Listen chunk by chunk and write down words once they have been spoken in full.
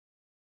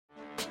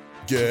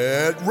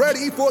Get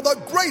ready for the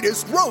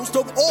greatest roast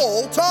of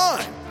all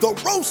time, the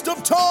Roast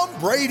of Tom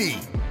Brady,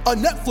 a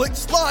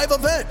Netflix live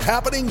event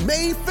happening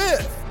May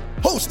 5th.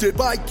 Hosted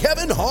by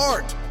Kevin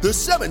Hart, the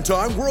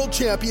 7-time world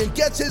champion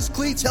gets his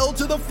cleats held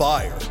to the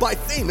fire by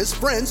famous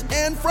friends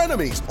and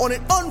frenemies on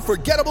an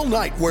unforgettable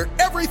night where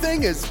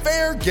everything is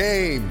fair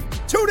game.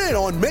 Tune in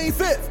on May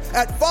 5th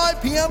at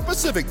 5 p.m.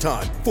 Pacific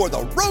time for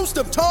the Roast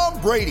of Tom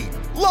Brady,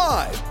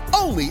 live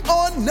only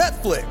on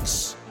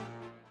Netflix.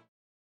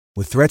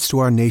 With threats to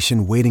our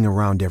nation waiting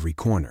around every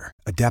corner,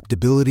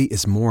 adaptability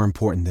is more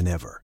important than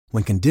ever.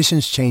 When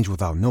conditions change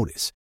without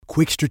notice,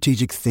 quick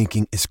strategic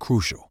thinking is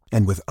crucial.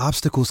 And with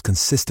obstacles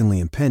consistently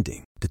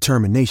impending,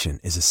 determination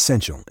is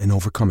essential in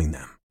overcoming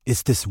them.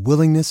 It's this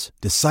willingness,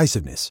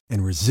 decisiveness,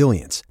 and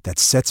resilience that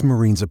sets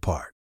Marines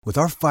apart. With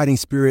our fighting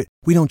spirit,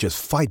 we don't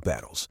just fight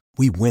battles,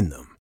 we win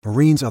them.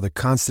 Marines are the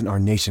constant our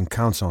nation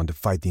counts on to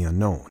fight the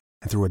unknown.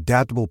 And through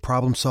adaptable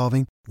problem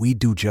solving, we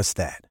do just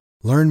that.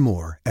 Learn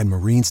more at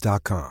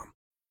marines.com.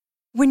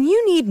 When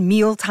you need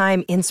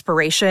mealtime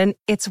inspiration,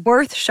 it's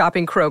worth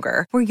shopping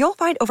Kroger, where you'll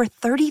find over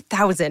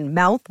 30,000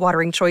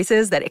 mouth-watering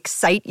choices that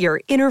excite your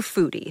inner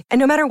foodie. And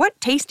no matter what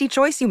tasty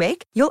choice you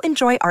make, you'll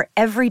enjoy our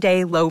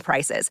everyday low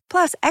prices,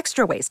 plus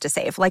extra ways to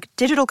save, like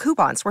digital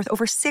coupons worth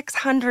over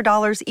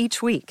 $600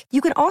 each week.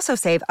 You can also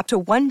save up to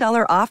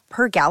 $1 off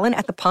per gallon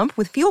at the pump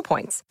with fuel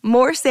points.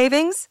 More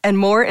savings and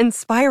more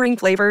inspiring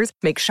flavors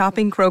make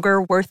shopping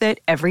Kroger worth it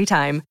every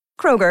time.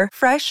 Kroger,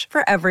 fresh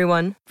for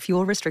everyone.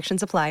 Fuel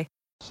restrictions apply.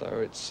 So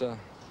it's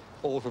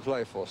all for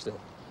play for still?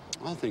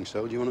 I think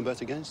so. Do you want to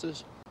bet against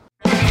us?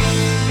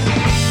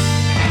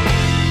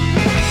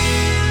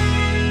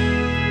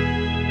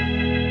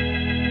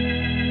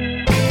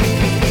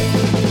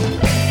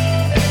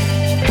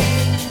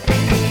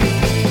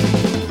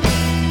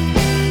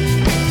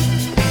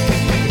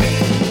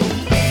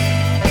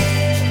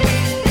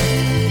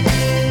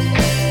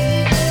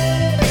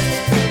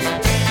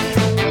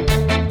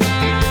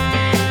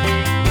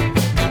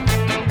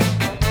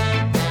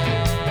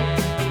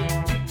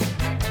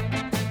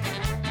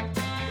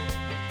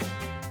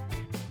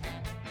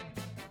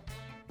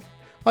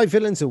 Hi,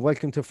 villains, and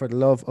welcome to For the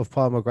Love of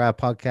Paul McGrath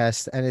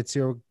podcast. And it's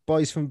your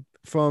boys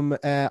from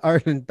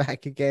Ireland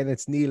back again.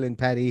 It's Neil and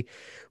Paddy.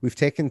 We've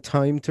taken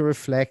time to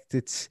reflect.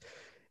 It's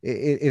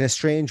in a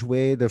strange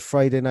way. The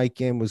Friday night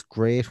game was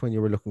great when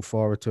you were looking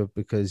forward to it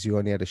because you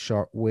only had a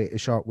short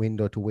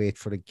window to wait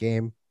for the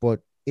game. But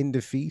in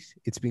defeat,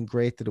 it's been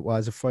great that it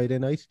was a Friday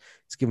night.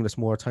 It's given us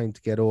more time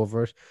to get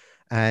over it.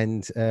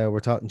 And we're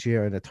talking to you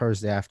here on a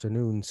Thursday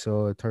afternoon,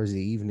 so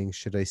Thursday evening,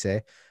 should I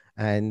say.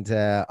 And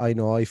I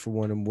know I, for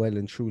one, am well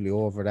and truly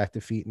over that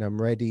defeat, and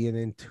I'm ready and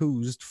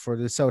enthused for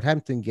the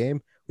Southampton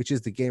game, which is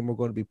the game we're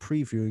going to be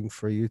previewing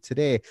for you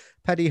today.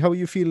 Paddy, how are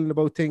you feeling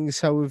about things?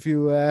 How have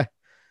you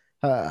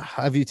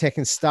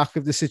taken stock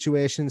of the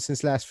situation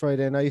since last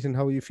Friday night, and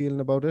how are you feeling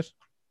about it?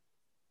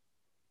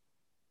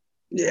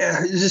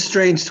 Yeah, it's a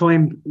strange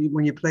time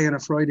when you play on a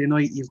Friday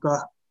night. You've got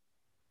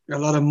a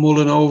lot of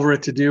mulling over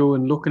it to do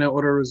and looking at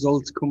other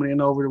results coming in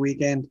over the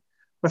weekend.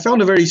 I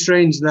found it very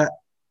strange that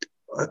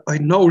I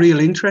had no real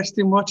interest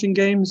in watching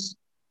games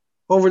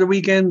over the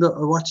weekend. I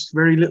watched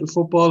very little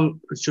football.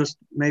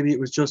 Maybe it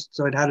was just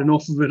I'd had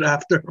enough of it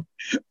after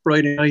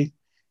Friday night.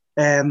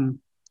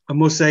 I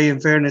must say, in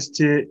fairness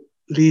to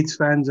Leeds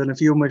fans, and a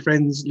few of my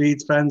friends,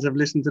 Leeds fans, have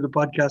listened to the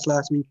podcast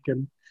last week,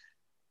 and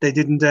they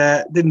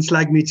didn't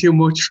slag me too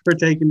much for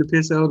taking the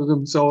piss out of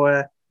them.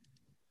 So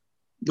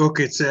look,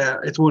 it's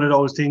one of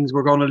those things.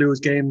 We're going to lose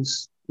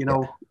games. You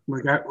know,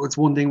 it's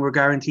one thing we're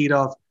guaranteed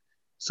of.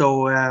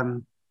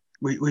 So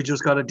we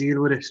just got to deal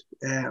with it.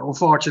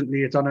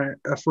 Unfortunately, it's on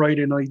a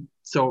Friday night,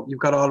 so you've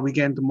got all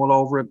weekend to mull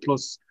over it,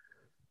 plus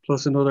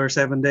another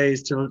 7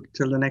 days till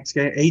the next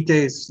game, 8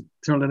 days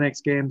till the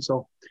next game.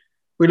 So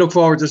we look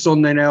forward to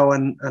Sunday now,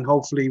 and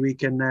hopefully we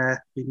can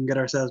get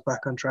ourselves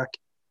back on track.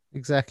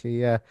 Exactly,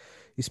 yeah.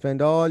 You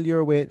spend all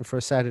year waiting for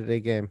a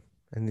Saturday game,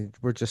 and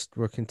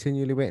we're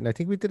continually waiting. I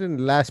think we did it in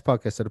the last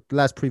podcast, or the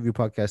last preview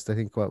podcast. I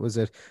think, what was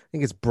it? I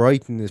think it's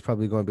Brighton is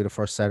probably going to be the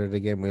first Saturday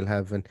game we'll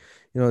have. And,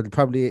 you know,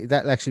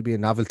 that'll actually be a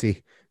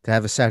novelty to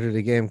have a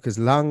Saturday game, because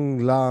long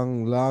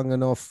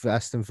enough,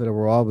 Aston Villa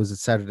were always at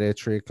Saturday at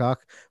 3:00,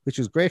 which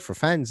was great for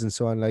fans and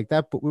so on like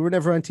that. But we were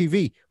never on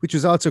TV, which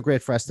was also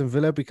great for Aston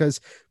Villa, because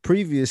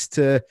previous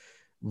to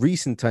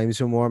recent times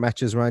when more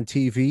matches were on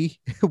TV,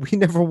 we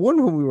never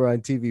won when we were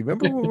on TV.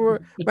 Remember when we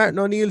were Martin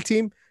O'Neill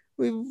team?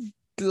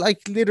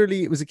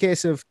 Literally, it was a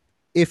case of,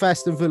 if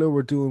Aston Villa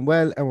were doing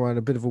well and were on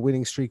a bit of a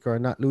winning streak or a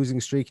not losing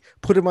streak,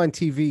 put them on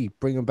TV,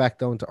 bring them back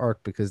down to earth,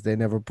 because they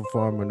never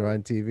perform when they're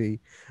on TV.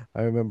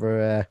 I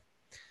remember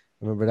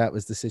that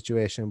was the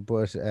situation.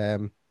 But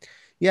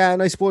yeah,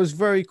 and I suppose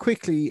very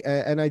quickly,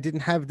 and I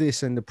didn't have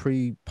this in the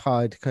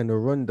pre-pod kind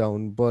of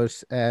rundown,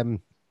 but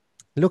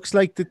looks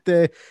like that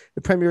the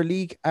Premier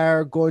League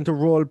are going to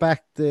roll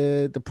back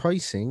the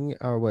pricing.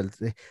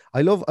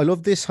 I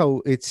love this,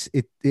 how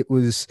it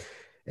was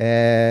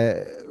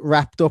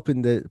wrapped up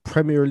in the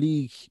Premier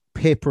League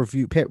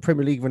pay-per-view.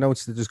 Premier League have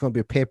announced that there's going to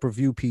be a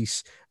pay-per-view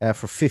piece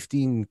for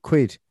 15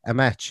 quid a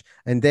match,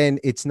 and then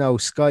it's now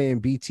Sky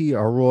and BT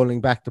are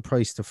rolling back the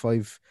price to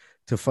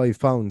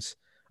 £5,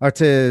 or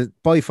to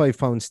buy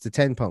 £5 to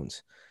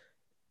 £10.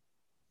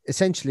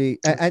 Essentially,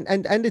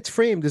 and it's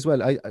framed as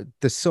well.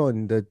 The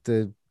Sun,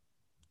 that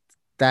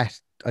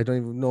I don't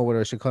even know whether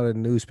I should call it a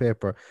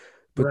newspaper,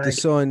 but Right. the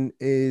Sun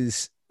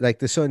is like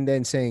the Sun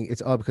then saying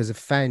it's all because of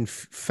fan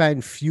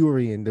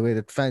fury and the way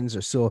that fans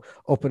are so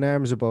up in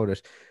arms about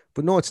it.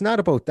 But no, it's not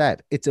about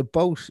that. It's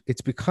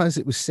because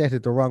it was set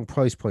at the wrong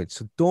price point.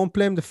 So don't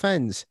blame the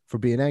fans for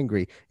being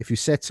angry if you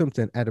set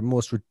something at a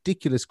most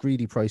ridiculous,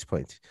 greedy price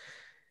point.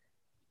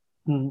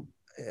 Mm.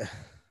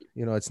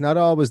 You know, it's not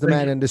always the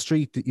man in the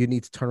street that you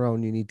need to turn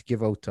around, you need to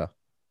give out to.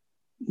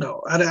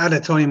 No, at a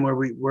time where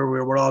we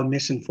were all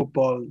missing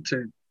football,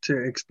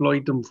 to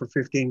exploit them for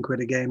 15 quid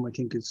a game, I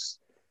think is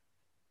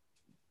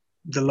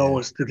the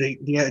lowest that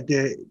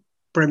the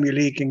Premier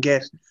League can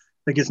get.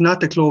 Like, it's not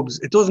the clubs.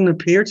 It doesn't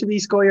appear to be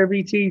Sky or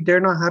BT. They're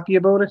not happy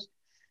about it.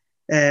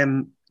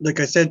 Like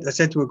I said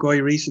to a guy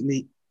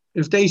recently,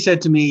 if they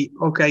said to me,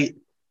 okay,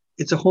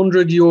 it's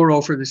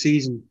 €100 for the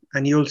season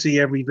and you'll see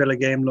every Villa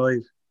game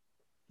live,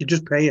 you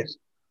just pay it.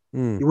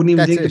 You wouldn't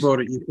even think about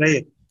it. You pay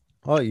it.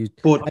 Oh, you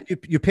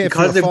pay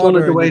for your they've done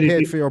father it the way and you they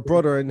pay did, for your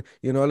brother, and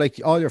you know,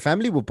 like all your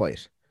family would buy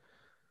it.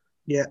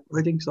 Yeah,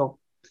 I think so.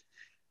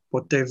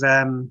 But they've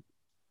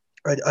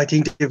I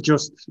think they've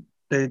just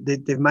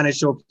they've managed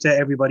to upset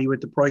everybody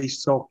with the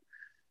price. So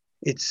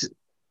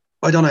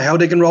I don't know how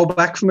they can roll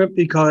back from it,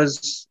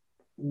 because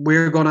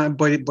we're gonna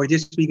by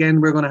this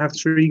weekend we're gonna have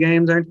 3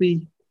 games, aren't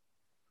we,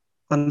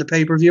 on the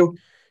pay-per-view?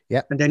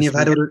 Yeah. And then you've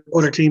had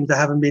other teams that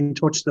haven't been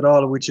touched at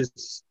all, which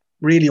is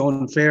really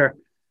unfair.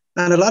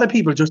 And a lot of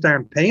people just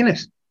aren't paying it.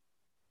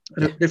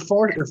 Yeah. It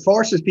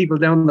forces people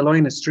down the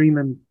line of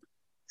streaming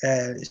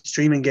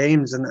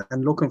games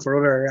and looking for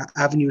other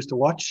avenues to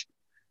watch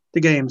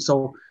the game.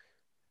 So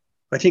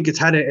I think it's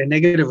had a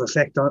negative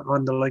effect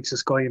on the likes of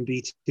Sky and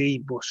BT.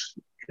 But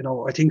you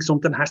know, I think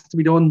something has to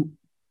be done.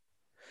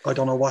 I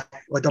don't know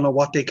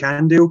what they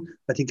can do.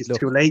 I think it's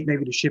too late.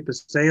 Maybe the ship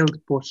has sailed.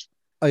 But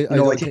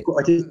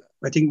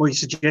I think my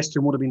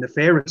suggestion would have been the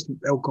fairest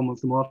outcome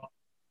of them all.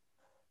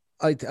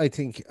 I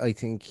think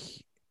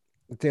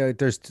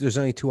there's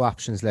only 2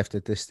 options left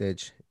at this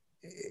stage.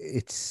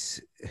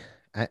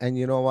 And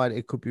you know what?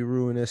 It could be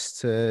ruinous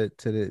to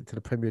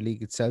the Premier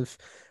League itself,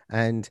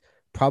 and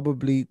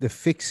probably the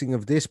fixing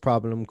of this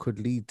problem could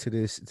lead to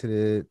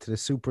the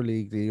Super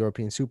League, the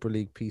European Super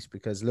League piece.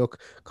 Because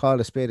look, call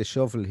a spade a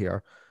shovel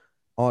here.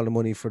 All the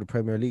money for the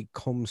Premier League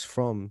comes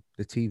from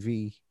the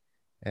TV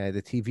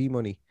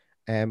money.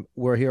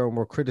 We're here and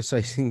we're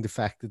criticizing the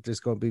fact that there's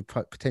going to be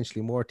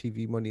potentially more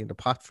TV money in the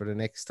pot for the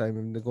next time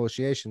in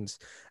negotiations,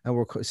 and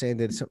we're saying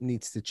that something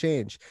needs to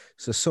change.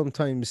 So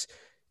sometimes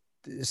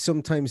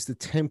the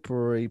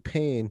temporary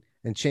pain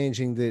and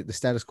changing the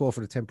status quo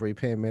for the temporary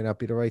pain may not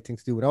be the right thing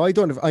to do. Now,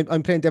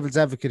 I'm playing devil's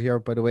advocate here,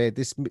 by the way.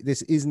 This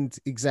isn't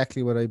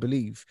exactly what I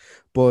believe,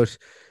 but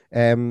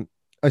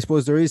I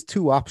suppose there is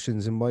 2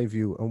 options in my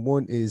view, and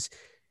one is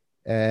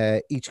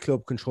each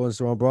club controls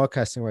their own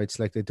broadcasting rights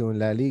like they do in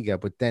La Liga.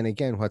 But then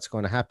again, what's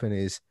going to happen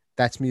is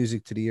that's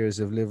music to the ears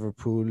of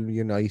Liverpool,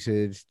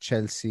 United,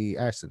 Chelsea,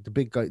 Arsenal. The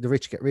big guy, the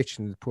rich get rich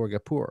and the poor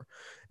get poor.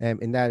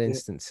 In that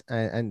instance,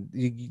 and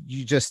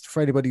you just,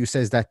 for anybody who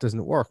says that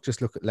doesn't work,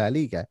 just look at La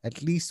Liga.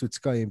 At least with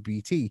Sky and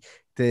BT,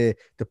 the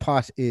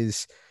pot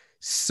is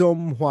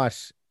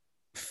somewhat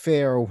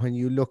fair when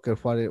you look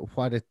at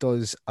what it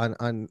does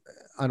on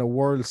a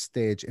world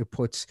stage. It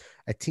puts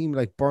a team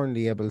like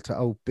Burnley able to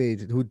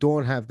outbid, who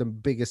don't have the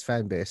biggest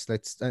fan base.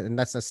 And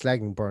that's not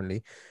slagging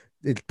Burnley.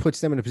 It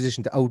puts them in a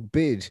position to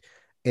outbid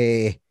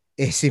a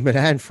AC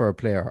Milan for a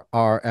player,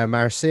 or a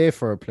Marseille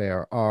for a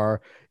player,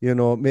 or you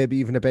know, maybe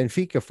even a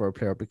Benfica for a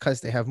player,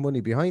 because they have money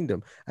behind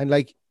them. And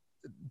like,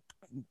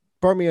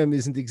 Birmingham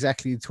isn't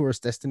exactly the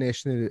tourist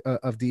destination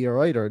of the year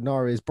either,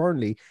 nor is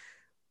Burnley.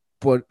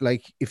 But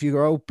like, if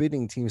you're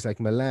outbidding teams like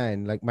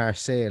Milan, like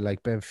Marseille,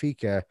 like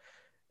Benfica,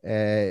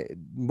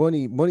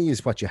 money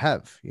is what you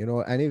have, you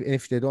know. And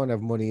if they don't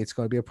have money, it's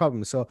going to be a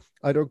problem. So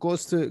either it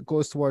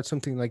goes towards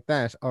something like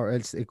that, or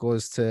else it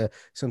goes to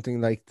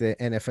something like the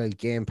NFL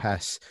Game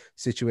Pass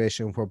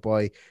situation,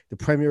 whereby the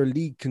Premier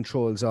League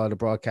controls all the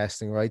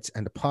broadcasting rights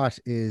and the pot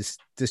is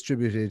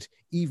distributed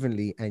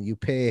evenly, and you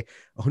pay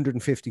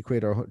 150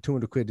 quid or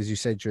 200 quid, as you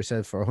said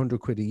yourself, for 100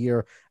 quid a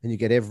year, and you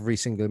get every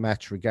single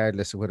match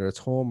regardless of whether it's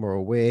home or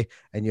away,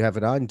 and you have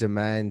it on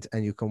demand,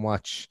 and you can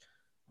watch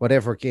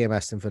whatever game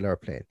Aston Villa are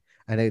playing.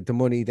 And the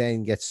money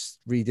then gets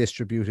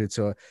redistributed.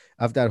 So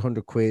of that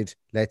 100 quid,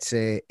 let's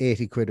say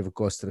 80 quid of it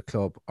goes to the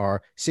club,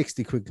 or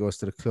 60 quid goes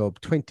to the club,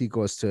 20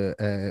 goes to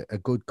a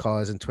good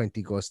cause, and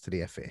 20 goes to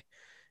the FA.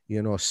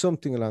 You know,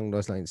 something along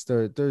those lines.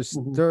 There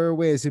are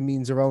ways and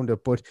means around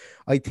it. But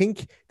I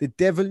think the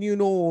devil, you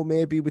know,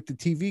 maybe with the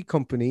TV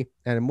company,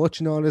 and much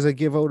and all as I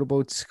give out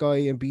about Sky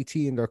and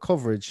BT and their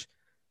coverage,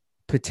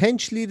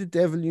 potentially the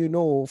devil, you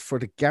know, for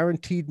the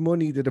guaranteed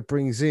money that it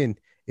brings in,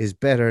 is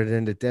better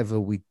than the devil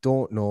we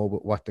don't know,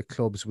 but what the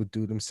clubs would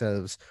do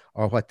themselves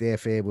or what the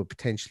FA would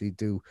potentially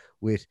do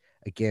with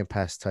a Game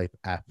Pass type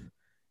app.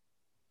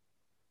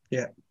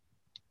 Yeah.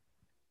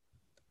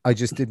 I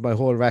just did my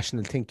whole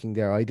rational thinking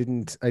there.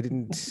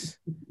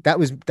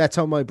 That's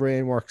how my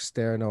brain works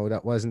there. No,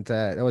 that wasn't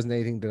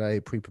anything that I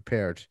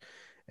pre-prepared.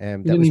 You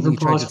That didn't was even me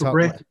trying pause to for talk.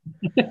 breath.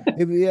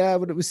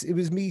 But it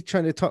was me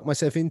trying to talk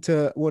myself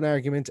into one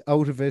argument,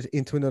 out of it,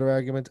 into another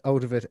argument,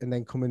 out of it, and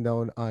then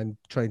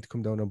trying to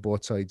come down on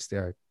both sides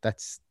there.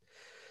 That's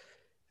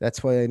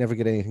why I never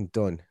get anything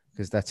done,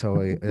 because that's how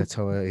I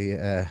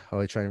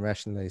try and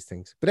rationalize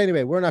things. But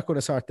anyway, we're not going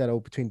to sort that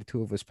out between the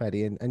two of us,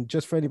 Paddy. And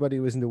just for anybody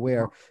who isn't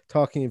aware,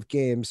 talking of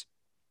games,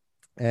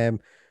 the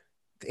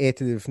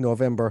 8th of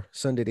November,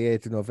 Sunday the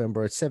 8th of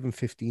November at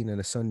 7:15 on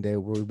a Sunday,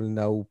 we will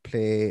now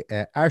play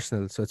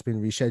Arsenal. So it's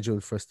been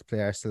rescheduled for us to play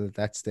Arsenal at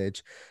that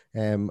stage.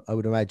 I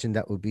would imagine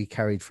that will be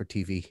carried for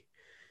TV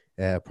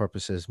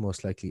purposes,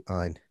 most likely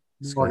on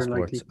Sky Sports,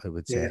 likely. I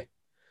would say.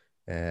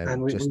 Yeah.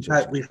 And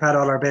we've had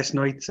all our best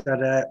nights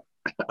at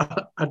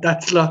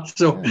that slot,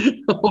 so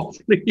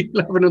hopefully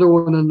we'll have another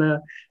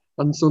one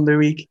on Sunday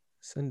week.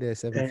 Sunday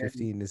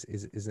 7:15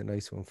 is a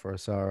nice one for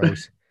us. All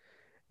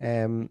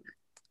right.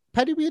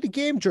 Paddy, we had a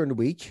game during the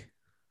week.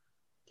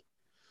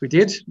 We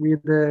did. We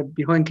had the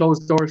behind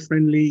closed doors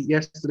friendly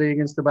yesterday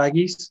against the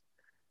Baggies.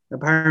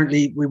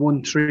 Apparently, we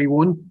won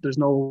 3-1. There's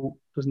no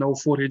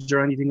footage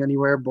or anything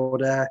anywhere,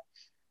 but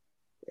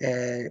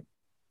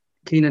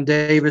Keenan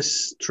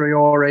Davis,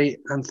 Traore,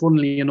 and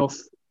funnily enough,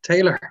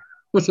 Taylor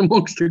was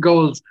amongst the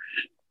goals,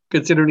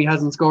 considering he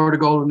hasn't scored a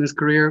goal in his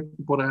career.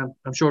 But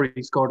I'm sure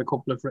he scored a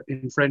couple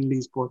in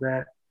friendlies. But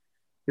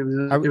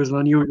it was an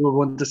unusual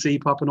one to see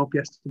popping up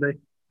yesterday.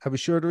 Are we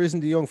sure there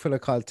isn't a young fella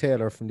called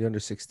Taylor from the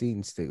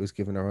under-16s that was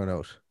given a run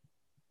out?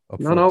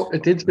 No,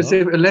 it did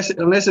specific. No?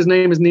 Unless his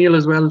name is Neil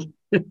as well.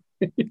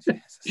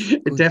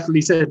 It definitely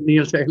said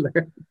Neil Taylor.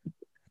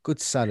 Good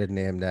solid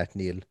name, that,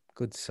 Neil.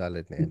 Good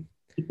solid name.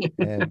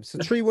 So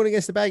 3-1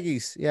 against the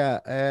Baggies.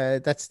 Yeah,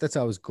 that's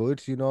always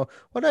good. You know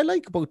what I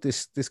like about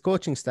this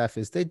coaching staff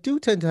is they do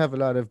tend to have a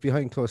lot of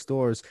behind closed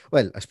doors.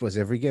 Well, I suppose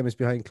every game is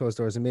behind closed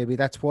doors, and maybe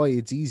that's why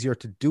it's easier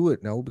to do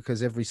it now,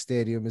 because every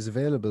stadium is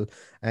available,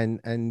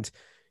 and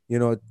you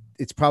know,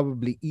 it's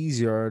probably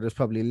easier. There's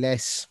probably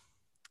less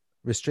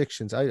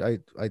restrictions. I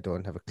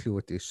don't have a clue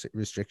what these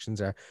restrictions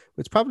are,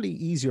 but it's probably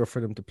easier for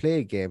them to play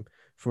a game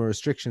from a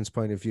restrictions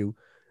point of view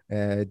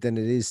than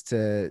it is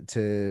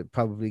to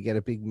probably get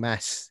a big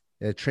mass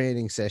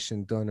training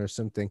session done or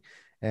something.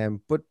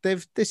 But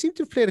they seem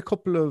to have played a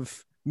couple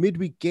of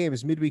midweek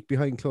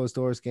behind closed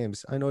doors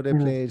games. I know they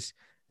played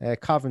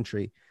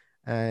Coventry,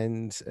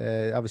 and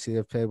obviously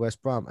they've played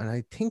West Brom, and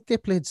I think they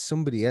played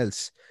somebody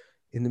else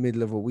in the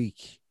middle of a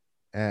week.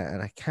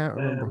 And I can't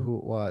remember who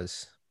it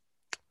was.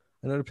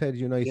 I know they played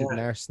United and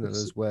Arsenal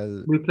as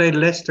well. We played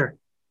Leicester.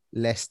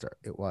 Leicester,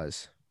 it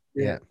was.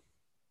 Yeah.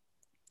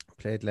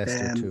 Played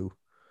Leicester too.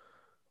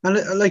 And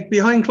like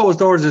behind closed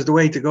doors is the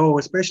way to go,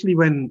 especially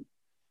when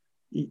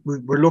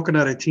we're looking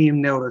at a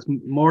team now that's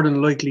more than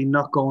likely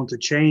not going to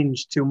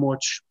change too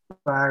much,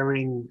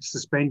 barring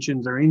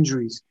suspensions or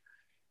injuries.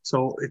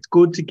 So it's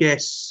good to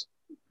get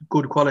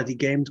good quality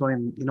game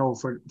time, you know,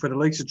 for the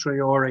likes of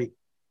Traore,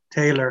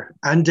 Taylor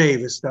and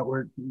Davis that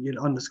were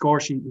on the score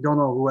sheet. We don't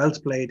know who else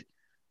played,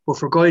 but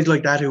for guys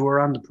like that who are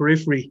on the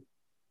periphery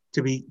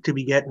to be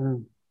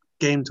getting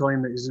game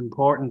time is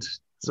important.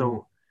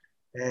 So,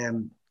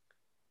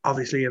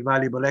 obviously a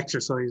valuable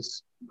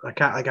exercise. I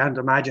can't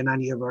imagine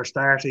any of our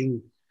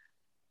starting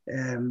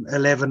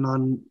 11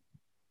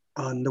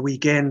 on the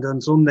weekend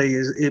on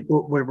Sunday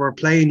we're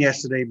playing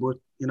yesterday, but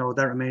you know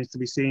that remains to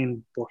be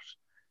seen. But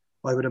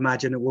I would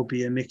imagine it would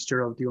be a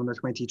mixture of the under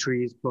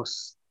 23s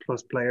plus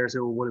players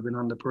who would have been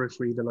on the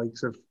periphery, the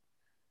likes of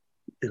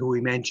who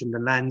we mentioned, the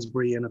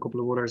Lansbury and a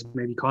couple of others.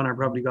 Maybe Connor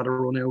probably got a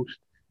run out.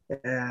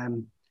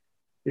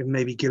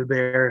 Maybe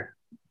Gilbert,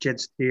 Jed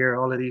Steer,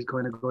 all of these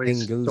kind of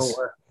guys. Engels.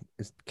 So,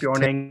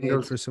 Bjorn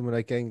Engels. For someone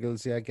like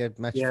Engels, get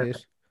match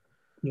fit.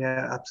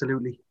 Yeah,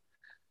 absolutely.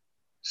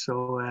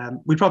 So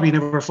we'll probably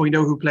never find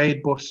out who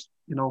played, but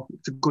you know,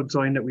 it's a good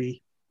sign that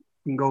we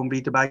can go and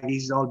beat the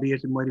Baggies,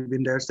 albeit it might have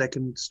been their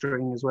second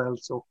string as well.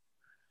 So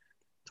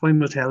time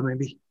will tell,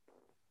 maybe.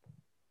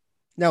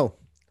 Now,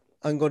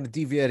 I'm going to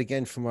deviate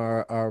again from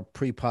our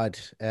pre-pod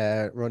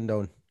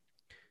rundown.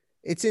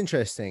 It's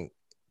interesting.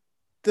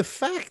 The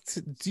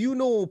fact, do you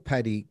know,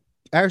 Paddy,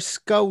 are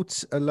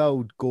scouts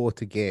allowed go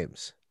to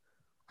games?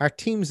 Are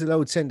teams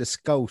allowed to send a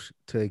scout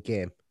to a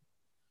game?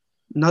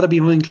 Not a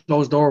behind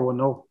closed door one,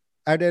 no.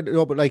 Are they,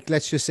 no, but like,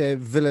 let's just say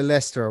Villa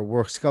Leicester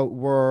were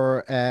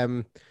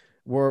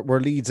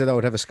Leeds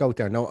allowed to have a scout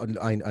there? No,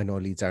 I know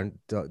Leeds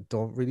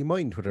don't really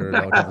mind whether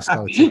they're allowed to have a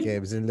scout at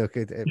games and look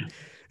at it.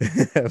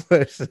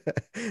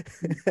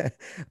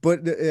 but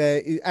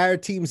are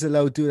teams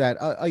allowed to do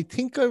that? I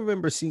think I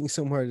remember seeing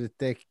somewhere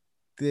that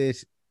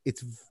it's.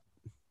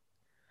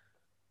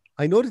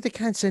 I know that they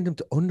can't send them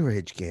to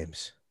underage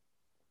games.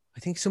 I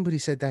think somebody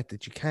said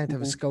that you can't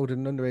have a Mhm. scout at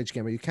an underage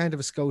game, or you can't have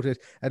a scout at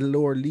a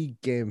lower league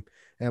game.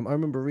 I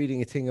remember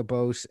reading a thing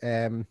about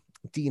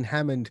Dean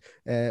Hammond,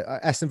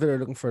 Aston Villa are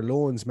looking for a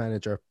loans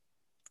manager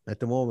at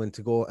the moment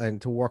to go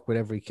and to work with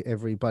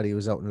everybody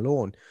who's out on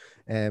loan.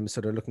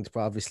 So they're looking to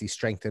obviously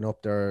strengthen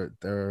up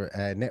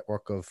their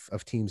network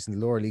of teams in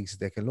the lower leagues that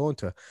they can loan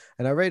to.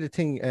 And I read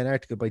an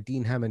article by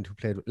Dean Hammond, who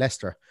played with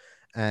Leicester,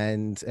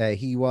 and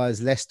he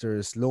was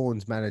Leicester's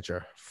loans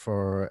manager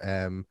for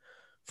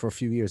a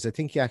few years. I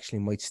think he actually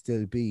might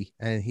still be.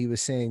 And he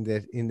was saying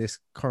that in this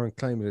current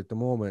climate at the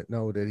moment,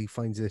 now that he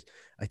finds it,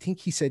 I think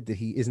he said that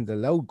he isn't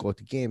allowed to go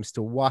to games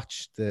to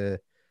watch the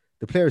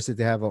players that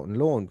they have out on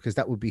loan, because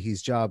that would be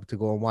his job to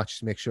go and watch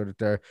to make sure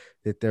that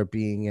they're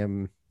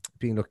being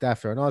looked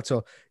after, and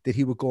also that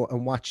he would go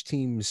and watch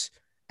teams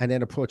and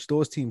then approach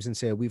those teams and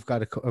say, we've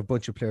got a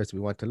bunch of players that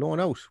we want to loan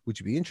out. Would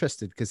you be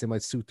interested? Because they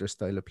might suit their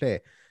style of play.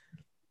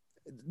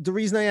 The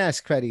reason I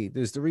ask, Freddie,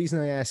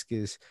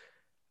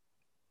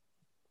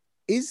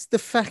 is the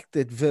fact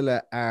that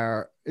Villa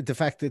the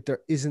fact that there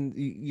isn't,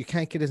 you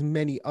can't get as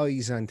many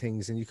eyes on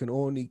things, and you can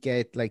only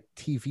get like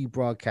TV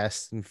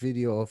broadcasts and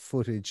video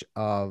footage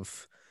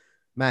of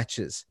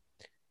matches.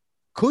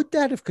 Could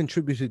that have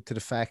contributed to the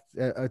fact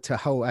to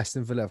how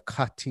Aston Villa have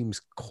caught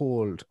teams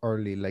cold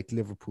early, like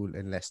Liverpool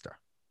and Leicester?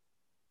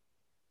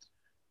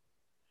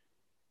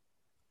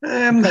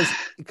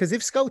 Because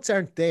if scouts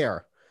aren't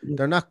there,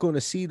 they're not going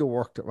to see the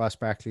work that Ross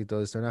Barkley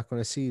does. They're not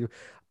going to see.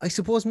 I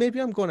suppose maybe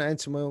I'm going to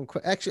answer my own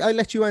question. Actually, I'll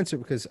let you answer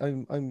because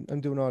I'm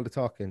doing all the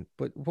talking.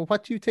 But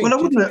what do you think? Well,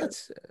 do you think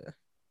that's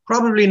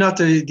probably not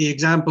the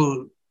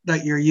example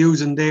that you're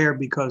using there,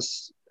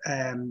 because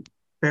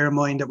bear in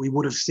mind that we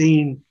would have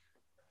seen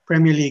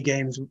Premier League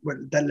games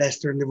that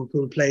Leicester and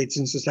Liverpool played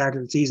since the start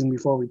of the season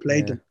before we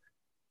played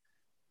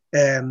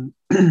them.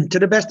 To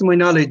the best of my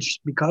knowledge,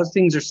 because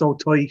things are so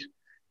tight,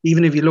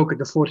 even if you look at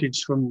the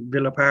footage from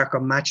Villa Park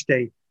on match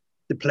day,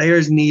 the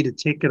players need a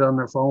ticket on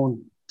their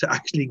phone to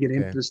actually get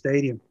into the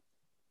stadium.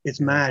 It's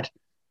mad.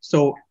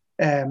 So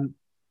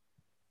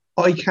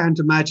I can't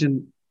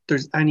imagine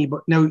there's any.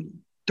 But now,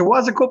 there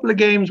was a couple of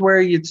games where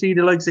you'd see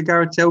the likes of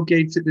Gareth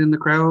Southgate sitting in the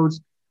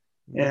crowds.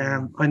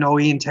 I know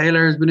Ian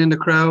Taylor has been in the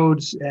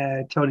crowds.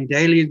 Tony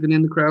Daly has been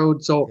in the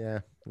crowd. So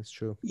yeah, that's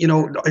true. You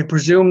know, I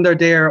presume they're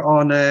there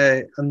on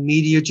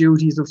media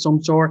duties of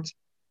some sort.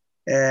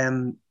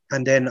 And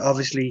then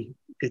obviously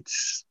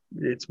it's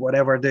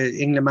whatever the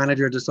England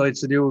manager decides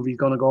to do. If he's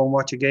going to go and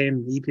watch a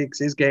game, he picks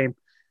his game.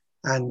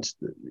 And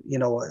you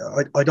know,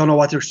 I don't know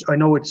what I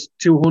know it's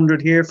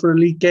 200 here for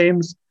elite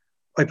games.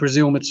 I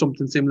presume it's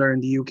something similar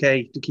in the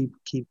UK to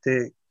keep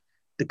the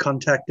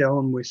contact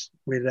down with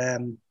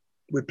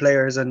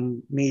players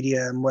and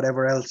media and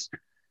whatever else.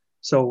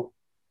 So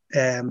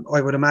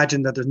I would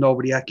imagine that there's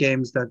nobody at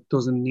games that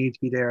doesn't need to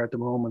be there at the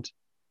moment.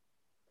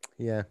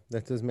 Yeah,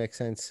 that does make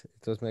sense.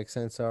 It does make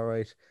sense. All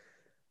right.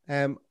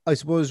 I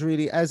suppose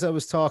really, as I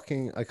was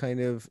talking, I kind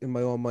of in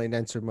my own mind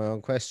answered my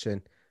own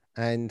question,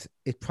 and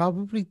it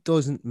probably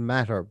doesn't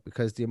matter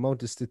because the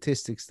amount of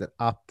statistics that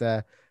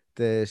Opta,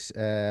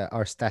 that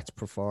our stats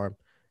perform,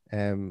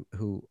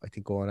 who I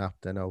think go on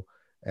Opta now,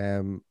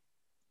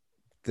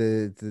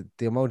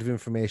 the amount of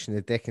information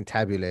that they can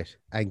tabulate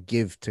and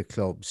give to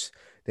clubs,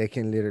 they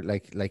can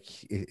literally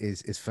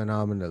is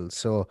phenomenal.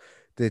 So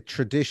the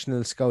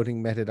traditional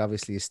scouting method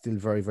obviously is still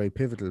very, very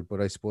pivotal, but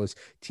I suppose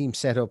team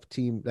setup,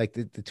 like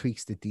the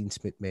tweaks that Dean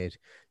Smith made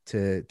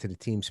to the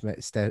team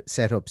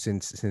setup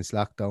since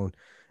lockdown,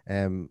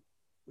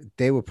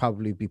 they will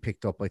probably be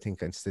picked up, I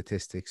think, on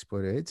statistics.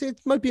 But it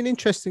might be an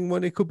interesting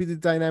one. It could be the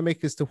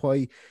dynamic as to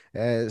why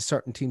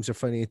certain teams are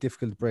finding it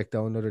difficult to break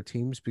down other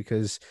teams,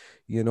 because,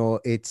 you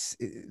know,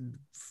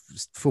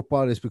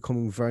 football is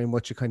becoming very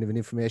much a kind of an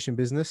information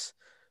business.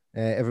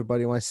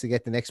 Everybody wants to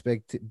get the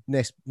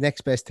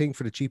next best thing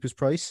for the cheapest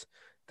price.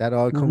 That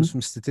all comes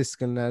from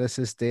statistical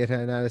analysis, data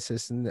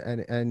analysis,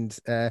 and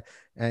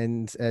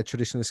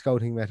traditional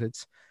scouting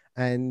methods.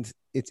 And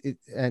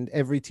and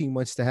every team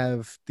wants to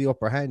have the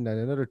upper hand on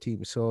another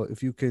team. So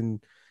if you can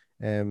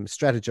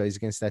strategize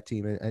against that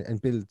team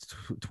and build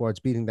towards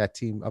beating that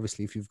team,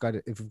 obviously, if you've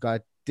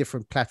got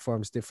different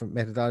platforms, different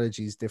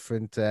methodologies,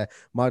 different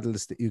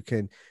models that you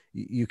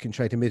can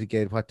try to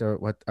mitigate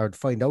or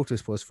find out, I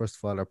suppose, first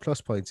of all, are plus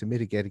points and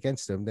mitigate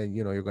against them, then,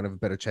 you know, you're going to have a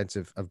better chance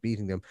of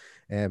beating them,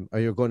 or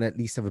you're going to at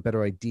least have a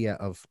better idea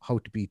of how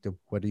to beat them.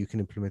 Whether you can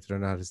implement it or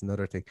not is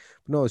another thing.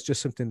 But no, it's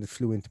just something that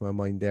flew into my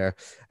mind there.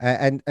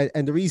 And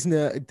the reason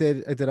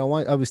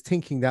that I was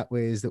thinking that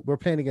way is that we're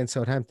playing against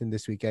Southampton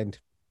this weekend.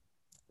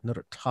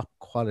 Another top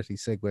quality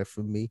segue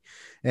from me.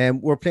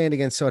 We're playing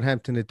against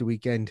Southampton at the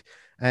weekend,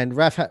 and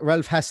Ralph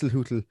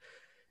Hasenhüttl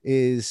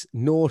is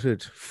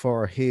noted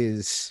for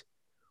his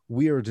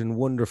weird and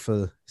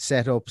wonderful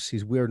setups,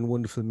 his weird and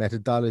wonderful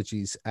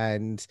methodologies.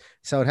 And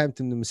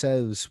Southampton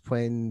themselves,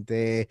 when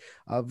they've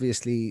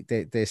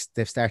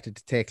started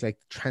to take like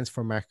the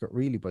transfer market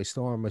really by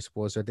storm, I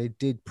suppose, or they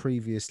did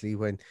previously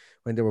when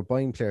they were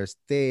buying players,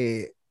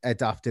 they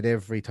adopted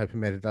every type of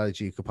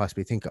methodology you could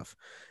possibly think of.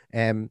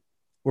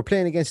 we're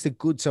playing against a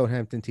good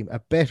Southampton team, a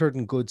better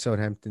than good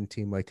Southampton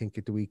team, I think,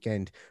 at the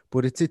weekend.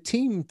 But it's a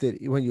team that,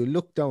 when you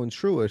look down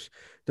through it,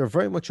 they're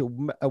very much a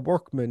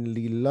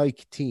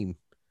workmanly-like team.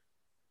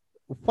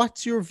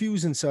 What's your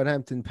views on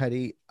Southampton,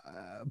 Paddy?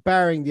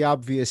 Barring the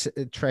obvious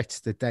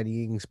threats that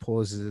Danny Ings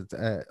poses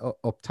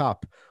up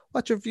top,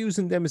 what's your views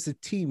on them as a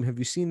team? Have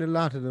you seen a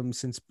lot of them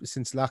since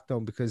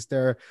lockdown? Because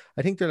I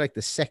think they're like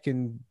the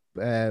second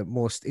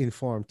most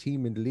informed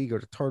team in the league, or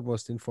the third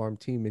most informed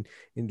team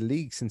in the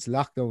league since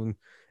lockdown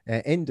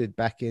ended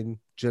back in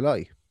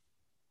July.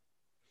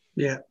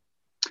 Yeah.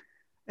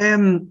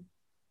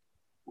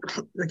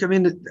 Like, I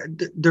mean,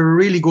 they're a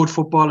really good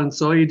footballing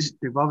side.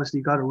 They've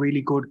obviously got a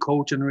really good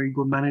coach and a really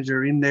good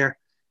manager in there.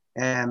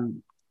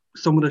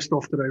 Some of the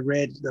stuff that I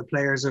read, the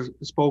players have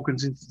spoken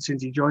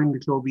since he joined the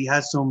club. He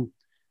has some,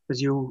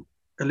 as you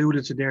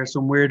alluded to there,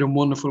 some weird and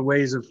wonderful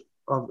ways of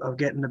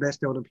getting the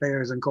best out of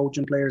players and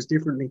coaching players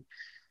differently.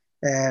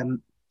 They're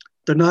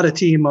not a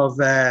team of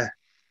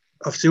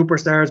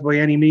superstars by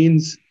any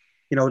means.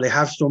 You know, they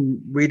have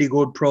some really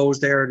good pros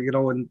there, you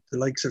know, and the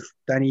likes of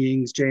Danny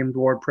Ings, James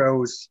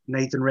Ward-Prowse,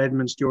 Nathan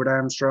Redmond, Stuart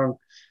Armstrong,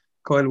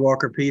 Kyle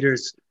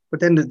Walker-Peters. But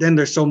then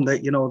there's some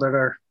that, you know, that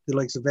are the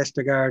likes of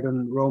Vestergaard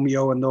and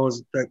Romeo, and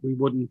those that we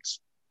wouldn't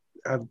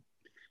have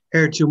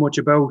heard too much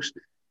about.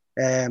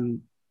 You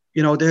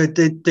know,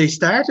 they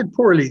started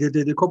poorly. They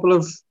did a couple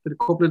of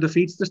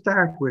defeats to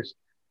start with,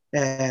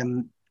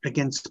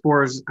 against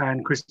Spurs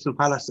and Crystal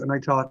Palace, and I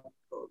thought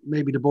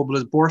maybe the bubble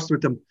has burst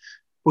with them.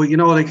 But, you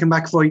know, they came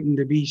back fighting.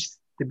 They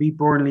beat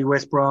Burnley,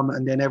 West Brom,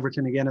 and then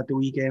Everton again at the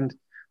weekend.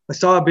 I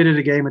saw a bit of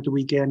the game at the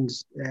weekend.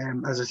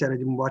 As I said, I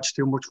didn't watch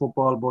too much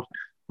football, but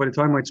by the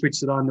time I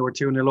switched it on, they were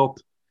 2-0 up.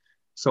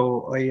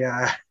 So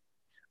I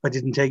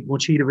didn't take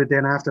much heed of it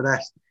then after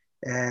that.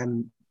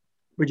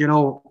 But, you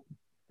know,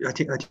 I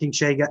think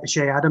Shea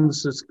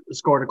Adams has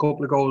scored a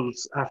couple of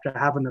goals after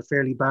having a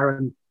fairly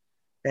barren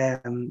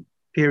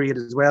period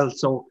as well.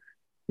 So,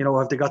 you know,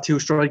 have they got two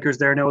strikers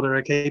there now that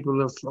are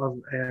capable of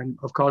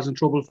causing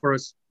trouble for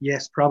us?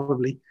 Yes,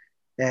 probably.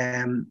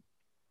 Other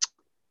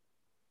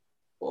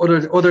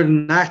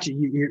than that,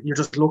 you're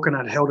just looking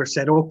at how they're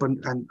set up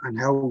and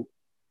how,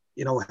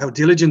 you know, how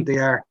diligent they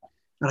are.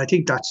 And I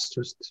think that's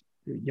just,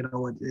 you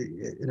know,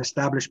 an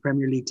established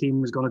Premier League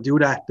team is going to do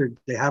that.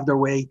 They have their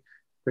way.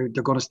 They're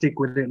going to stick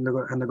with it, and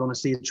they're going to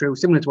see it through.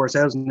 Similar to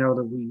ourselves now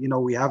that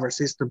we have our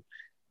system.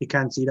 You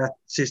can't see that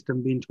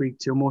system being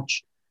tweaked too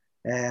much.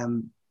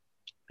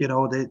 You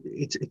know,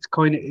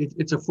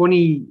 it's a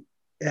funny.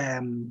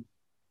 I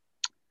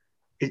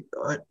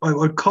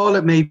would call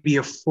it maybe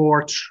a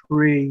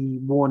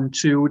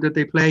 4-3-1-2 that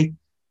they play,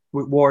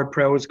 with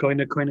Ward-Prowse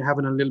kind of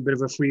having a little bit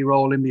of a free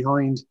role in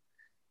behind.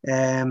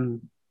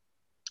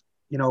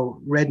 You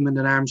know, Redmond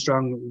and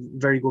Armstrong,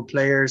 very good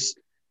players.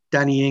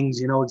 Danny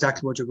Ings, you know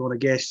exactly what you're going to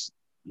get.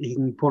 He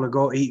can pull a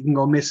goal. He can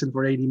go missing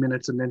for 80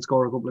 minutes and then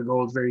score a couple of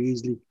goals very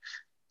easily.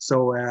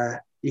 So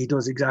he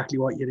does exactly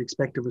what you'd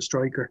expect of a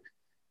striker.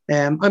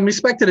 I'm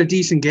expecting a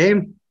decent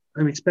game.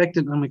 I'm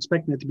expecting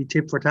it to be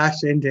tit for tat,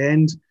 end to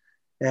end.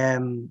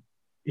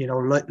 You know,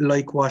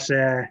 like what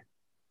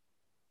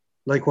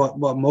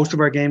most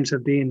of our games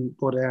have been.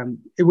 But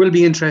it will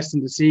be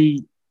interesting to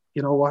see,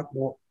 you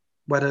know,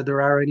 whether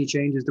there are any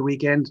changes the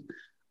weekend.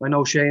 I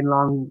know Shane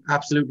Long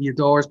absolutely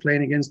adores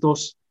playing against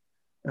us,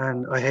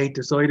 and I hate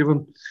the sight of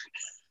him.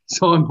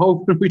 So I'm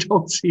hoping we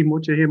don't see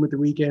much of him at the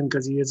weekend,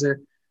 because he has a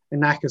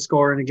knack of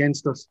scoring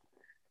against us.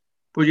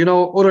 But, you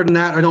know, other than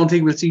that, I don't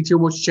think we'll see too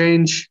much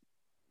change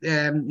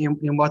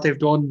in what they've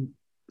done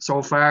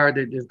so far.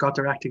 They've got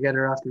their act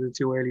together after the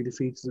two early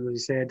defeats, as I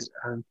said.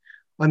 And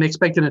I'm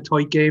expecting a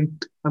tight game.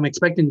 I'm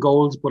expecting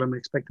goals, but I'm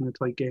expecting a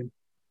tight game.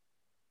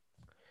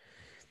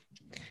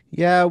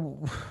 Yeah,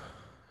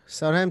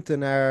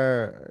 Southampton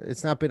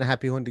it's not been a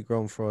happy hunting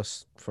ground for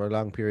us for a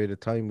long period of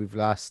time. We've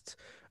lost,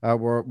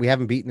 we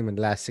haven't beaten them in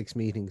the last 6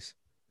 meetings,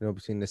 you know,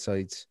 between the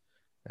sides.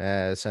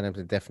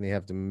 Southampton definitely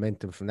have the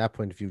momentum from that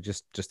point of view,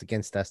 just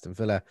against Aston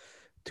Villa.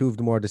 Two of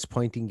the more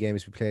disappointing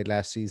games we played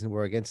last season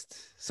were against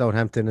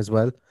Southampton as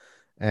well.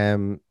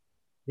 Yeah,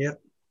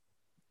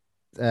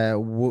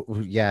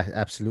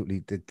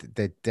 absolutely.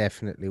 They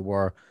definitely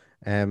were.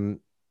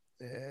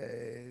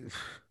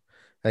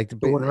 Like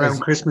the one around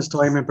Christmas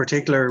time in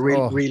particular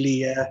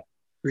really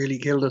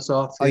killed us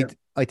off. Yeah.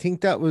 I think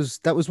that was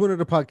one of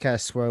the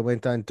podcasts where I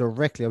went on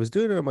directly. I was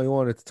doing it on my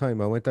own at the time.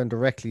 I went on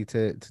directly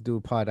to do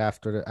a pod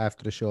after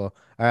the show,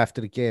 or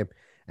after the game,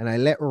 and I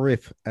let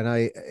rip. And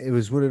it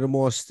was one of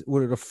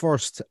the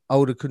first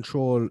out of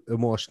control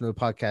emotional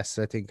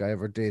podcasts I think I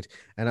ever did,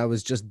 and I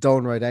was just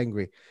downright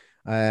angry.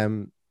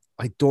 I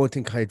don't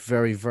think I had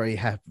very,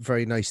 very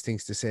very nice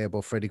things to say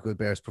about Freddie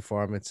Guilbert's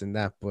performance in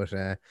that, but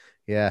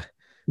yeah.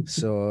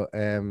 So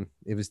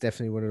it was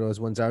definitely one of those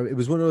ones. It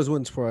was one of those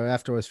ones where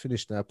after I was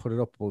finished and I put it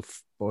up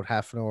about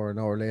half an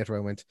hour later, I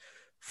went,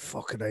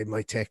 fuck it, I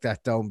might take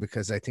that down,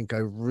 because I think I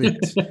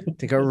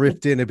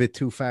ripped in a bit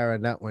too far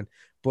on that one.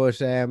 But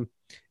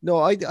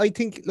no, I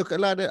think, look, a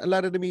lot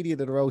of the media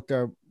that are out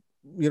there,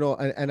 you know,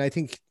 and I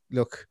think,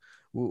 look,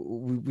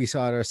 we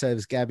saw it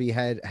ourselves. Gabby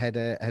had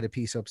a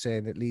piece up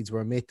saying that Leeds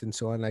were a myth and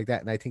so on like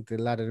that. And I think that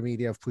a lot of the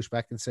media have pushed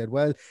back and said,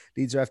 well,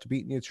 Leeds are after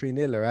beating you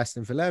 3-0, or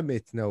Aston Villa a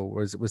myth. No,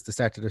 was the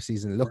start of their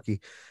season lucky?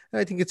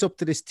 And I think it's up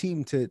to this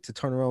team to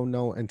turn around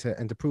now and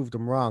to prove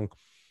them wrong.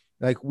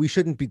 Like, we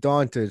shouldn't be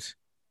daunted.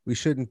 We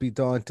shouldn't be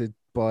daunted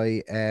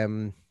by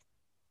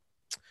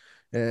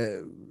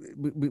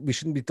we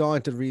shouldn't be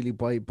daunted really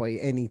by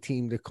any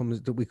team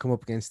that we come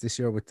up against this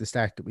year with the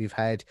start that we've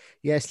had.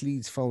 Yes,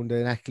 Leeds found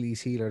an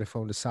Achilles heel, or they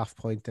found a soft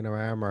point in our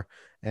armor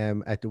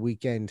at the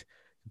weekend.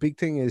 The big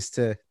thing is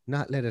to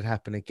not let it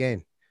happen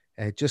again.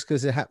 Just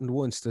because it happened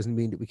once doesn't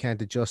mean that we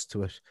can't adjust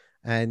to it.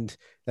 And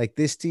like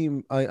this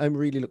team, I'm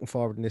really looking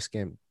forward in this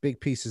game. Big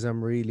pieces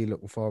I'm really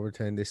looking forward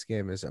to in this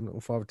game is I'm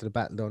looking forward to the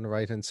battle down the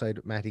right hand side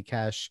with Matty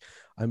Cash.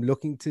 I'm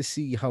looking to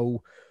see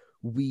how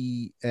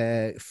we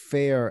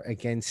fare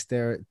against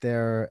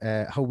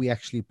their how we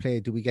actually play.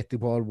 Do we get the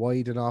ball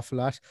wide an awful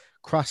lot?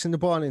 Crossing the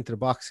ball into the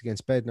box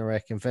against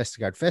Bednarek and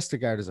Vestergaard.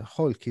 Vestergaard is a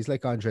Hulk. He's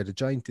like Andre the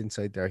Giant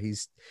inside there. He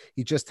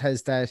just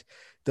has that,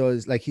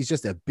 he's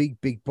just a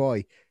big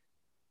boy.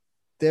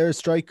 Their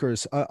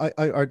strikers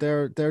are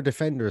their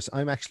defenders.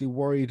 I'm actually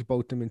worried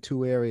about them in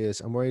two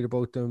areas. I'm worried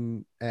about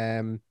them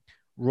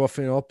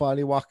roughing up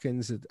Ollie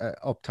Watkins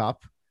up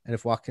top. And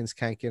if Watkins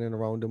can't get in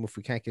around them, if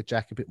we can't get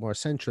Jack a bit more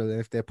central, and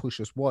if they push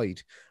us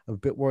wide, I'm a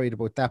bit worried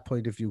about that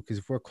point of view, because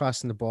if we're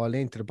crossing the ball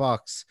into the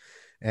box,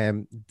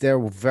 they're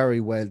very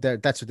well.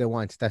 That's what they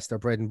want. That's their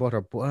bread and butter.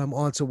 But I'm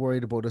also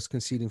worried about us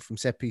conceding from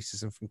set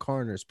pieces and from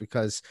corners,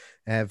 because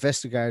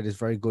Vestergaard is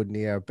very good in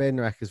the air.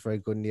 Bednarek is very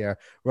good in the air.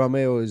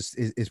 Romeo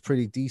is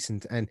pretty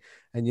decent, and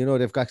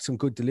they've got some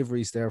good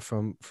deliveries there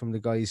from the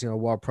guys.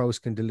 Ward-Prowse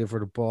can deliver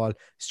the ball.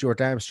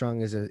 Stuart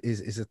Armstrong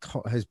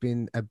has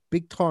been a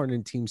big thorn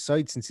in team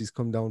side since he's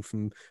come down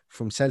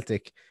from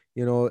Celtic.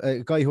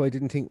 A guy who I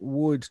didn't think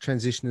would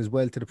transition as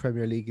well to the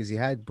Premier League as he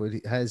had, but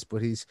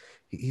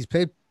he's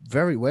played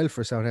very well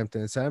for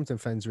Southampton, and Southampton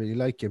fans really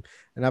like him.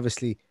 And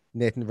obviously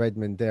Nathan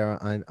Redmond there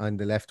on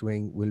the left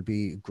wing will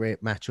be a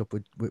great matchup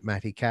with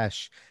Matty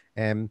Cash.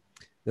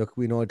 Look,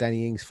 we know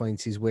Danny Ings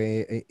finds his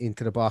way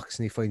into the box,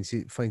 and he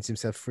finds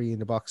himself free in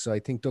the box. So I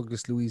think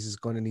Douglas Luiz is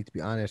going to need to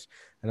be on it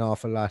an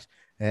awful lot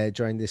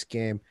during this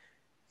game.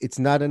 It's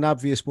not an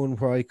obvious one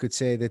where I could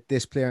say that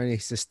this player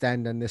needs to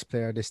stand on this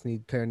player,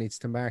 player needs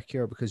to mark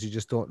here, because you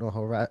just don't know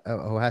how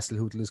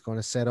Hasenhüttl is going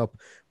to set up.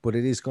 But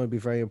it is going to be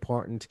very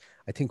important.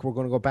 I think we're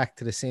going to go back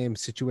to the same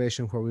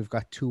situation where we've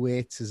got 2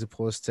 8s as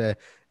opposed to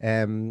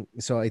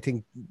so I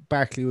think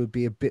Barkley would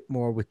be a bit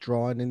more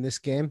withdrawn in this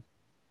game.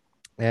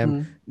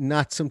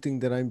 Not something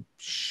that I'm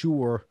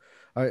sure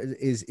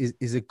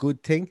is a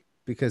good thing,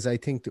 because I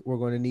think that we're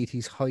going to need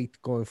his height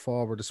going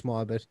forward a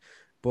small bit.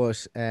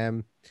 But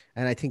and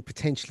I think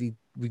potentially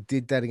we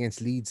did that against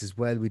Leeds as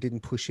well. We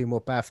didn't push him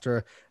up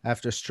after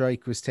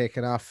Strike was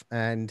taken off,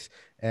 and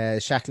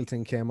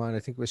Shackleton came on. I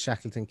think it was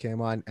Shackleton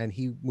came on, and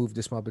he moved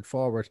a small bit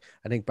forward.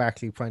 I think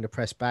Barkley trying to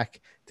press back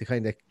to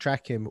kind of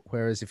track him,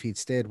 whereas if he'd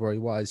stayed where he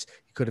was,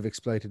 he could have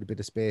exploited a bit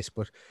of space.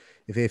 But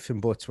if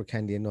and buts were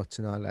candy and nuts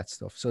and all that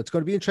stuff. So it's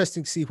going to be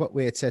interesting to see what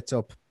way it sets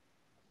up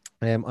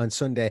on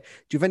Sunday.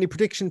 Do you have any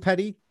prediction,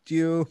 Paddy? Do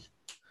you?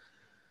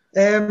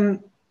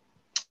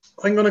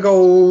 I'm going to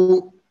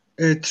go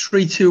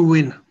 3-2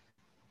 win.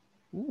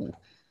 Ooh.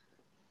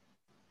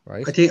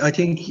 Right. I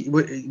think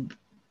the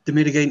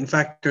mitigating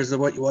factors of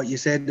what you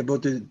said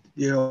about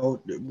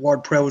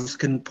Ward-Prowse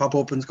can pop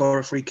up and score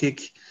a free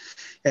kick.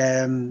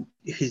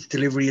 His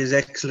delivery is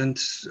excellent.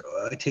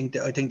 I think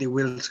they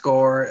will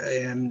score.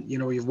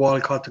 You have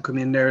Walcott to come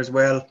in there as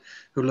well,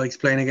 who likes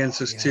playing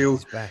against us too.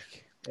 He's back.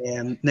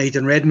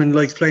 Nathan Redmond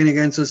likes playing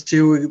against us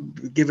too,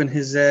 given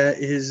his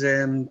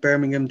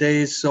Birmingham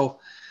days. So.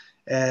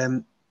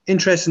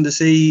 Interesting to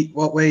see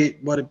what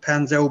it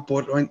pans out,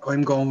 but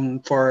I'm going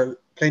for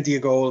plenty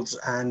of goals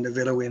and a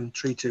Villa win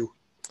 3-2.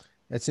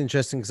 That's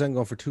interesting, because I'm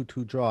going for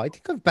 2-2 draw. I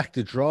think I'm back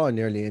to draw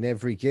nearly in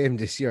every game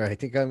this year. I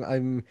think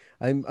I'm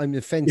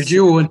the fence.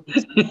 You're due one.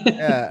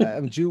 Yeah,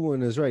 I'm due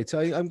one is right. So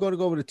I'm going to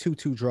go with a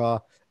 2-2 draw.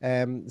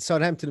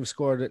 Southampton have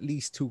scored at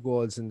least 2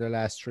 goals in their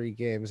last 3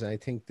 games. And I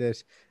think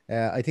that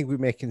we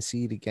may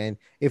concede again.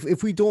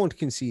 If we don't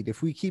concede,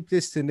 if we keep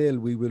this to 0,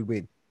 we will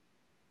win.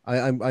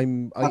 I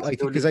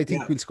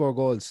think we'll score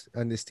goals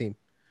on this team.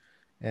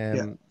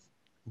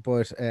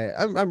 But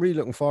I'm really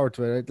looking forward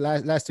to it.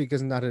 Last week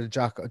isn't that a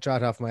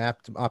jot off my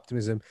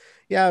optimism.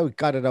 Yeah, we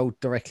got it out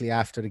directly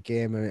after the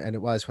game, and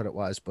it was what it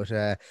was. But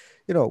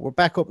we're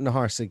back up in the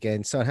horse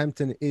again.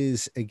 Southampton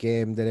is a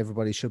game that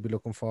everybody should be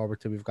looking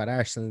forward to. We've got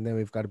Arsenal, and then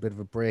we've got a bit of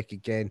a break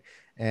again.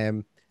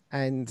 And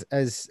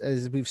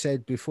as we've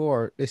said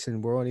before,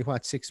 listen, we're only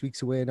 6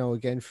 weeks away now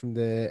again from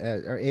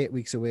or 8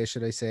 weeks away,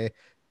 should I say,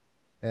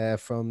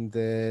 from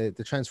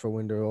the transfer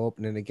window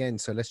opening again.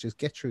 So let's just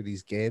get through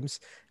these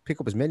games,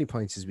 pick up as many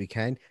points as we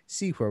can,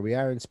 see where we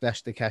are, and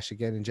splash the cash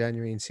again in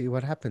January and see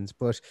what happens.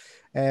 But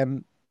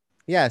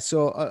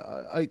so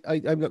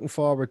I'm looking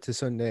forward to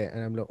Sunday,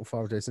 and I'm looking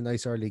forward to it's a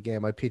nice early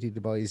game. I pity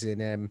the boys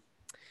in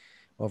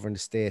over in the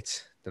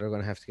States that are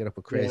going to have to get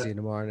up crazy in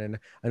the morning.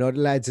 I know the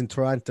lads in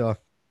Toronto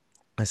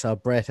I saw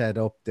Brett had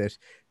up that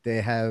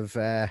they have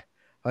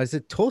is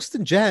it toast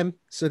and jam?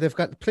 So they've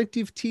got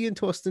plenty of tea and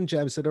toast and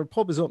jam. So their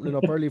pub is opening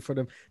up early for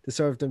them to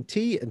serve them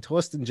tea and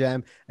toast and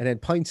jam, and then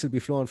pints will be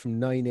flowing from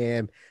 9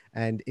 a.m.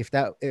 And if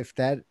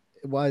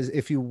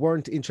you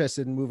weren't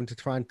interested in moving to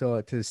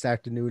Toronto to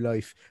start a new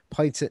life,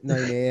 pints at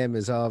 9 a.m.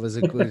 is always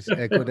a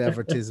good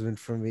advertisement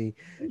for me,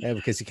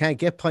 because you can't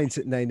get pints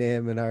at 9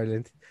 a.m. in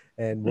Ireland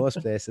and most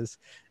places.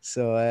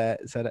 So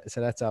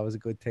that's always a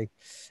good thing.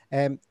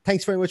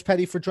 Thanks very much,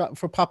 Paddy, for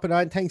popping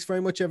on. Thanks very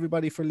much,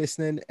 everybody, for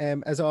listening.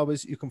 As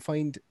always, you can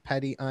find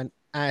Paddy on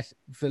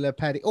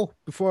 @VillaPaddy. Oh,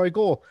 before I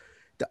go,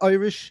 the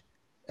Irish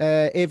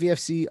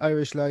AVFC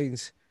Irish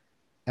Lions,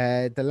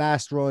 the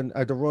last run,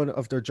 or the run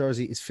of their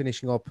jersey, is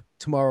finishing up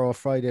tomorrow,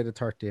 Friday the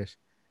 30th.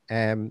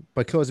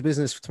 By close of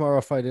business for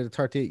tomorrow, Friday the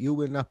 30th, you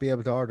will not be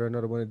able to order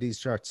another one of these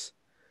shirts.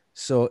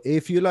 So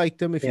if you like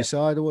them, if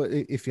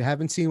you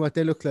haven't seen what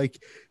they look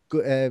like,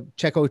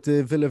 check out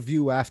the Villa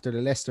View after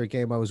the Leicester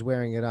game. I was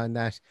wearing it on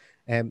that.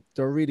 They're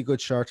a really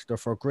good shirt. They're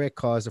for a great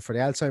cause. They're for the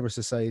Alzheimer's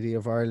Society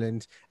of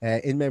Ireland,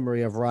 in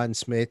memory of Ron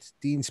Smith.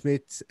 Dean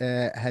Smith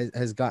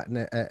has gotten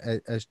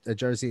a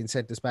jersey and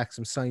sent us back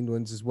some signed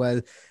ones as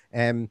well.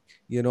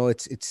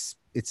 It's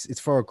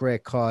for a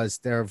great cause.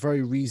 They're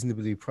very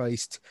reasonably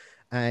priced.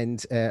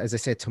 And as I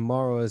said,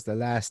 tomorrow is the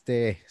last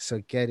day. So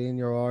get in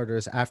your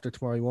orders. After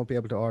tomorrow, you won't be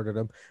able to order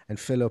them. And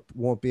Philip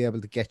won't be able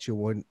to get you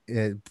one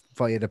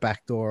via the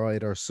back door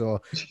either.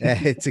 So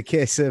it's a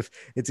case of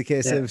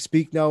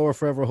speak now or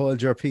forever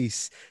hold your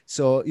peace.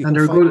 So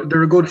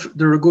they're a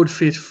good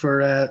fit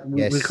for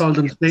yes.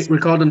 we'll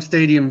call them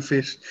stadium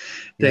fit.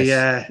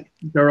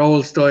 They're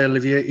old style.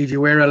 If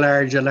you wear a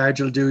large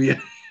will do you.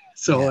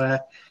 So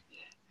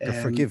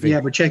they're forgiving.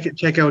 Yeah, but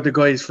check out the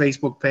guys'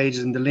 Facebook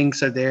pages, and the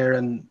links are there,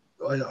 and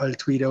I'll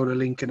tweet out a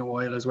link in a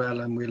while as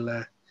well, and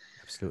we'll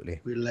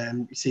absolutely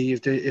see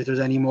if there's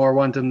any more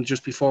wanting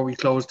just before we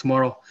close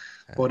tomorrow.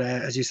 But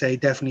as you say,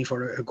 definitely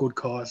for a good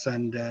cause,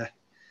 and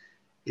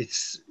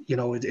it's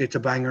a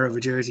banger of a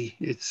jersey.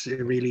 It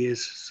really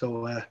is.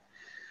 So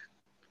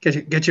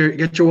get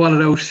your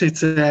wallet out.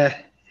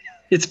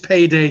 It's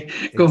payday.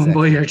 Go and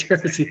buy your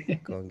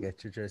jersey. Go and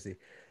get your jersey.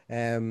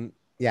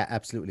 Yeah,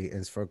 absolutely. And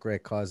it's for a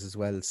great cause as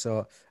well.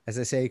 So, as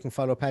I say, you can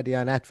follow Paddy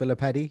on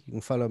 @VillaPaddy. You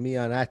can follow me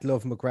on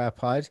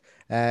 @LoveMcGrathPod.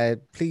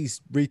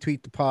 Please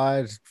retweet the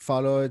pod,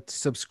 follow it,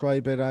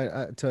 subscribe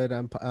to it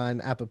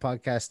on Apple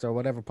Podcast or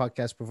whatever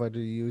podcast provider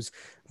you use.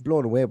 I'm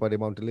blown away by the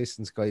amount of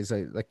listens, guys.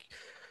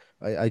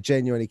 I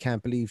genuinely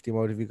can't believe the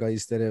amount of you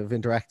guys that have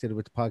interacted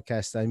with the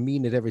podcast. I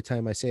mean it every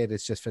time I say it.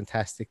 It's just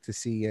fantastic to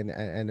see.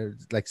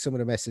 And like some of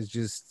the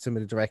messages, some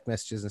of the direct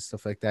messages and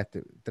stuff like that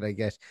I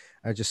get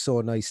are just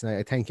so nice. And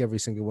I thank every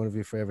single one of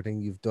you for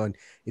everything you've done.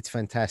 It's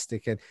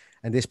fantastic. And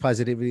this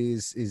positivity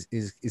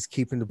is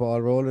keeping the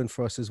ball rolling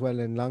for us as well.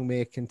 And long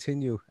may it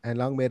continue. And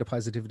long may the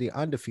positivity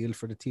on the field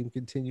for the team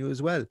continue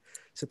as well.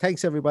 So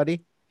thanks,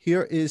 everybody.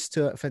 Here is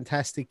to a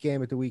fantastic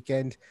game at the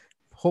weekend.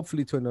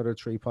 Hopefully to another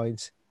 3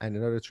 points and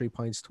another 3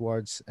 points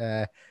towards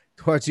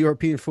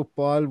European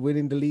football,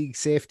 winning the league,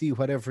 safety,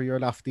 whatever your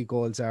lofty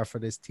goals are for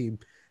this team.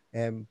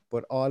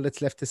 But all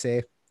that's left to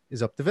say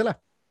is up the Villa.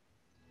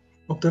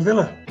 Up the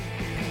Villa.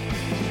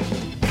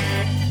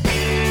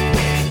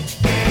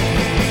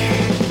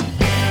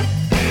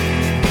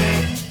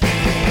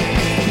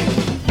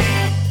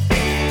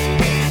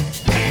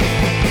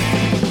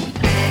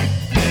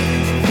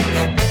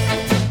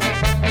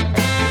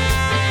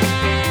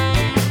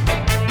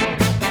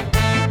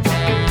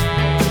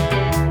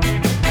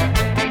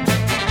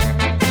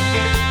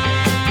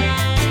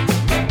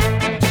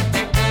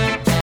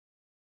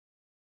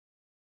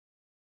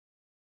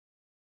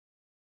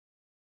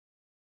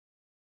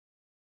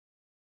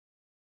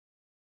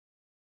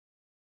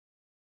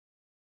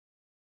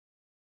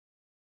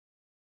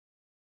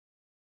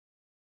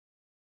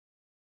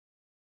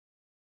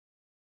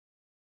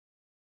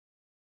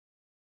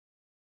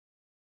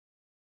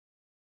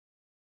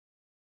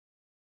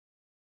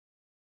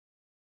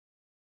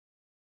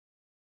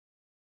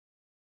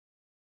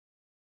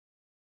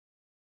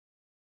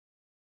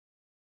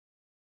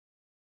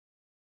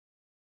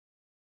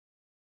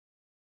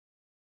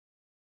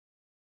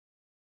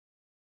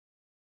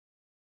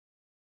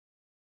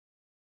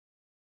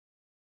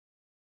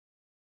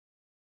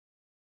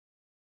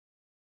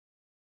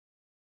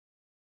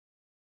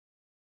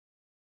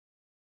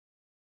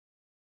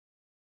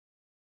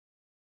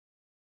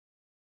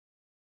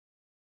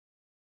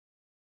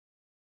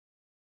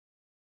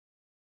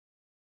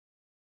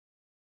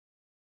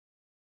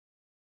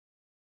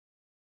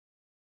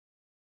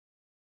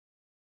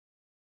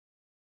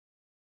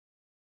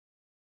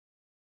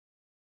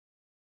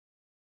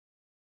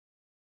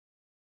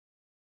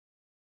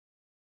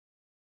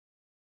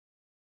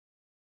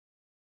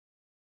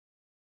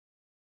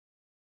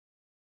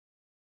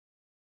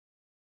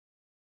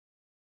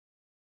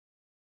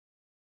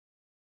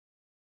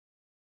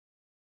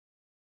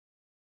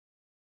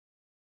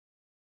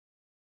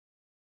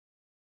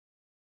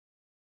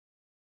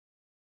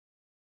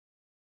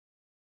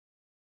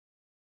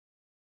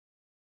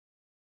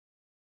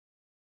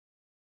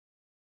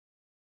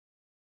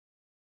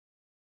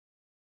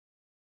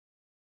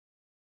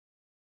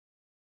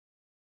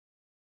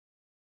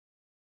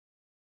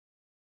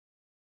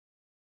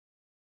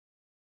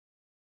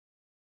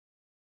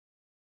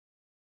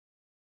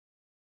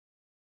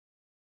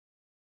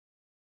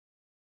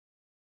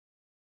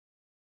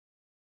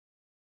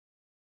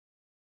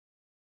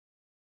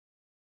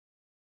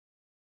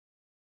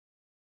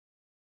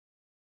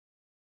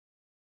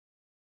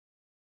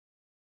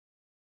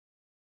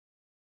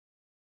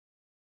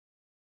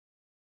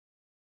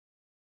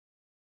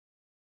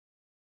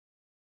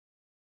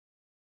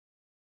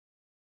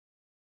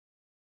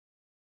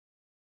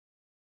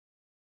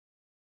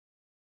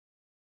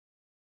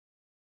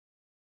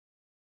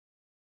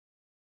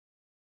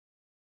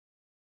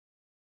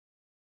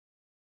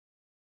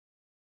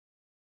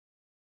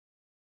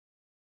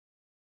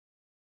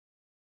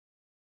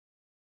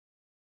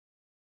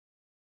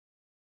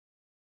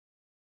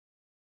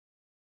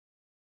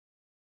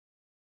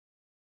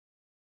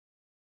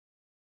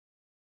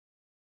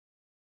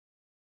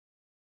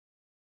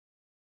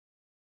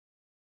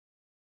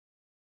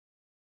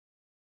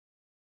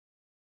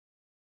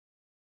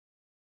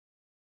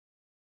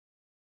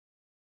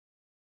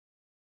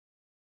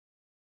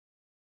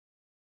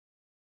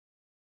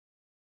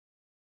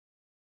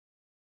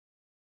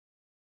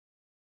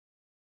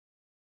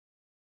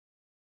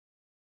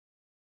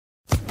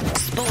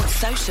 Sports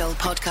Social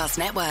Podcast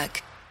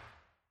Network.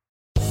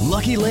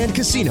 Lucky Land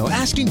Casino,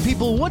 asking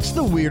people, what's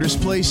the weirdest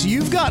place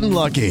you've gotten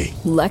lucky?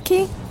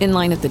 Lucky? In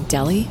line at the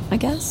deli, I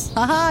guess?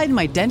 Aha, in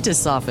my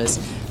dentist's office.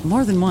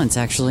 More than once,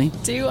 actually.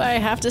 Do I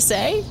have to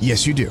say?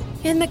 Yes, you do.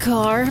 In the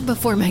car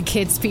before my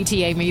kids'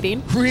 PTA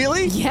meeting.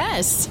 Really?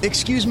 Yes.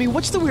 Excuse me,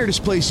 what's the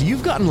weirdest place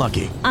you've gotten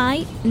lucky?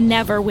 I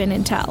never win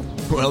and tell.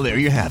 Well, there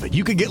you have it.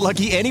 You can get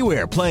lucky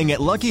anywhere, playing at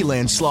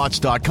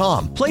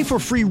LuckyLandSlots.com. Play for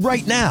free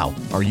right now.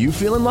 Are you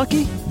feeling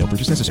lucky? No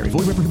purchase necessary. Void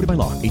where prohibited by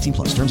law.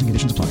 18+. Terms and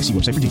conditions apply. See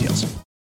website for details.